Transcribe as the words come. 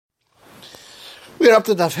We're up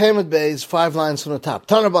to Daf Hamid Beis, 5 lines from the top.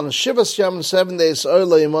 Tanabon Shivas Yom, 7 days Lo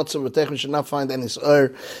Yimotza V'Tech. You should not find any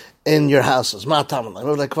Sa'ur in your houses. Ma Tamalai.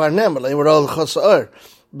 We're like Kvar we're all Chosa'ur.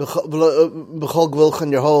 B'chol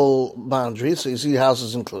Gvilchan, your whole boundary. So you see your house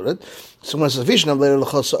is included. So when it says Vishnam later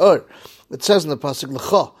L'Chosa'ur, it says in the pasuk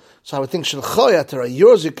L'Cho. So I would think Shalcho Yatara,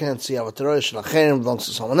 yours you can't see. Avatara Shalachem belongs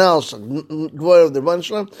to someone else. Gvoy of the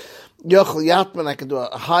Bunshlam. Yochel Yatman, I can do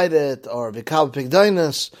a hide it or Vikab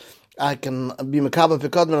Pigdainis. I can be Makaba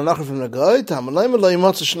Pikadman and Nachar from the Goy, Tamalayim Lo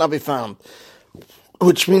Yimotza should not be found.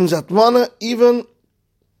 Which means that mana, even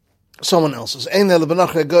someone else's. Ein El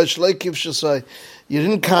Benachar Goy Shloi Kiv Shasai, you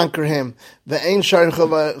didn't conquer him. Ve'ein Sharin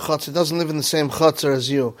Chov Chotzer, he doesn't live in the same Chotzer as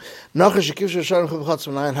you. Nachar Shekiv Sharin Chov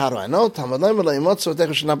Chotzer, how do I know? Tamalayim Lo Yimotza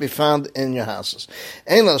V'Techem should not be found in your houses.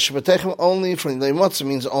 Ein El Shabbatechem only, from Lo Yimotza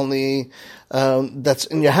means only that's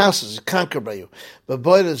in your houses, conquered by you. But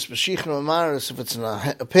boilers, b'shichin amaris, if it's in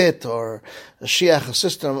a pit or a shiach, a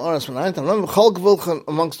system, or it's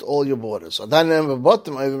amongst all your borders. Dafka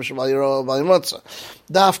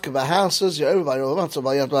by houses,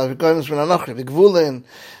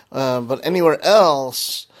 but anywhere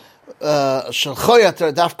else,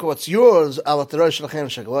 dafka what's yours,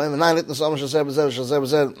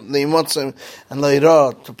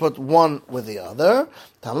 to put one with the other.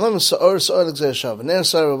 It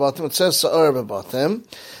says Sa'ur B'Batim,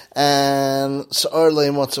 and Sa'ur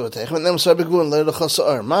Le'imotza V'Techem, and then Sa'ur B'Gvun Le'lecha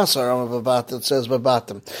Sa'ur. Ma Sa'ur B'Batim, it says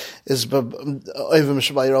B'Batim, is Oivim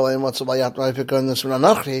Sh'Bayro Le'imotza B'Yat V'Yipikon Nis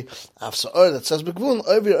V'Nachri, Af Sa'ur, that says B'Gvun,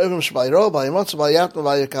 Oivim Sh'Bayro B'Yimotza B'Yat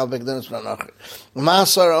V'Yikal B'Gden V'Nachri. Ma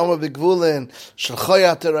Sa'ur Oma B'Gvulin,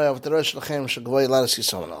 Sh'Lchoyat Teroi, V'Teroi Sh'Lachem, Sh'Gvoy, let us see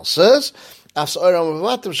someone else's. Af Sa'ur Oma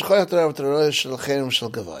B'Batim, Sh'Choyat Teroi, V'Teroi Sh'Lachem,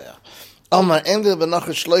 Sh'Gvoya. Omar ended the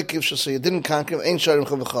Nachar Shloi Kivsha, so you didn't conquer him, ain't Sharim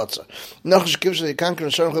Chav B'Chotzer. Nachar Kivsha, you conquer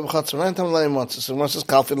Sharim Chav B'Chotzer, nine times Lai Motzah. So once it's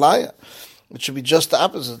Kalfi Laya. It should be just the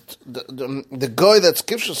opposite. The guy that's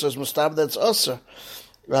Kivsha says, Mustab that's Usser.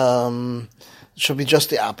 Should be just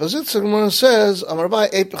the opposite. So when it says, Amar Bai,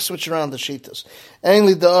 Apich switch around the Shitas.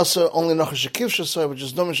 Only the Usser, only Nachar Kivsha, so which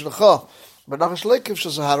is Domish L'cha. But Nachar Shloi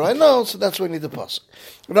Kivsha, so how do I know? So that's why we need the pasuk.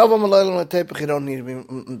 Rav Amalayla and Tepich, you don't need to be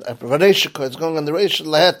a Vareshika, it's going on the Reish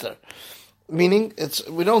Laheter. Meaning,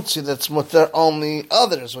 we don't see that's mutter only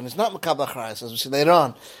others, when it's not Makabla Chrais, as we see later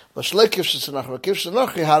on. But Shloi Kivsha Sanachri, Kivsha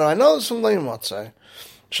Sanachri, how do I know this from Lo Yimotza?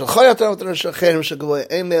 Shalchoyat Rav Tereshah Cherim Shagavoy,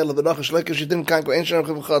 Ein Le'el, the Nachar Shloi Kivsha didn't conquer, Ein Sharim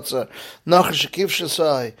Chav B'Chotzer, Nachar Shekivsha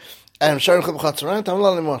Sai, and Sharim Chav B'Chotzer, right? Tam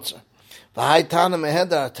Lo Yimotza. V'hai Tana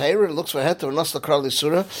Mehedar Teir, it looks for Heter, and Nasla Krali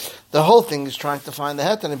Surah. The whole thing is trying to find the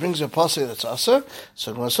Heter, and it brings you a posse that's Aser.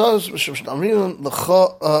 So Gemara says, I'm reading the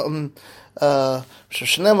it says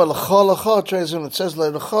in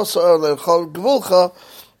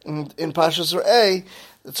Pashas A,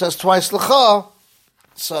 it says twice L'cha.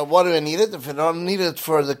 So what do I need it? If you don't need it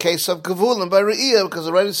for the case of Gavul and by Re'iyah, because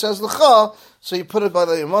it already says L'cha, so you put it by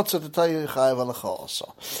the Yimotza to tell you Chayav L'cha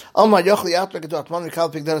also. Omar Yochli Atmek Adu Atman Mikal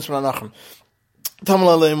Pigdanis V'Nachem.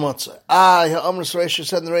 Tamla Le'imotza. Amr Sreisha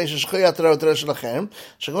said in the Reish, Shchiyat Rav Teresh Lachem,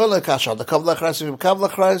 Shagol Le'kasha, the Kav Lachrais, if you Kav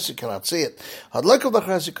Lachrais, you cannot see it. Had Lekav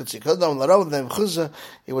Lachrais, you could see. Kadam L'Rav Ne'em Chuzah,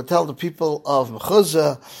 he would tell the people of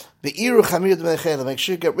Mechuzah, Be'iru Chamid Me'echela, make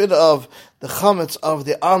sure you get rid of the chametz of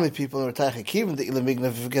the army people in Retaicha, even the Ilam Migna,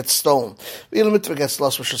 if it gets stolen. The Ilam Mitzvah gets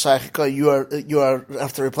lost for Shasaychika, you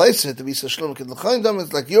have to replace it to be Sashlum Kid L'chaim,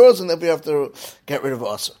 it's like yours, and then we have to get rid of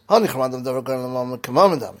Asa. Hani Chamadam Davar Gan L'mam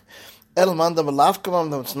Kamamadam. El mandam alaf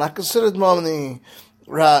kamam, it's not considered momni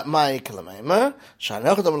my kilometer.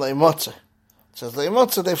 Shanachdam leimotze. It says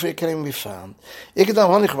leimotze, therefore it can't even be found. Ikadam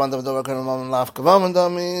hanik mandam davar kan mom alaf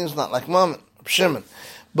kamam is not like mom Shimon.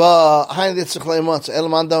 But hain ditzich leimotze. El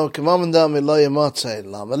mandam kamam lo yemotze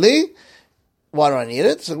lamali. Why do I need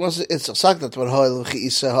it? So it's a sak that what hoil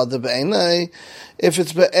v'chiisa had the be'enai. If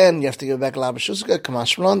it's be'en, you have to give back labashusa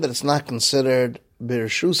kamashman that it's not considered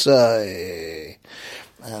birshusa.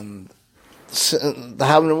 And the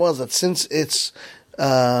Havana was that since it's you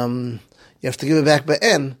have to give it back by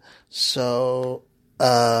N, so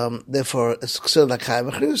therefore it's considered like Chai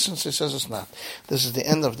B'Chris, since it says it's not. This is the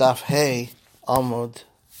end of Daf Hey Amud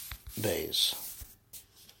Beis.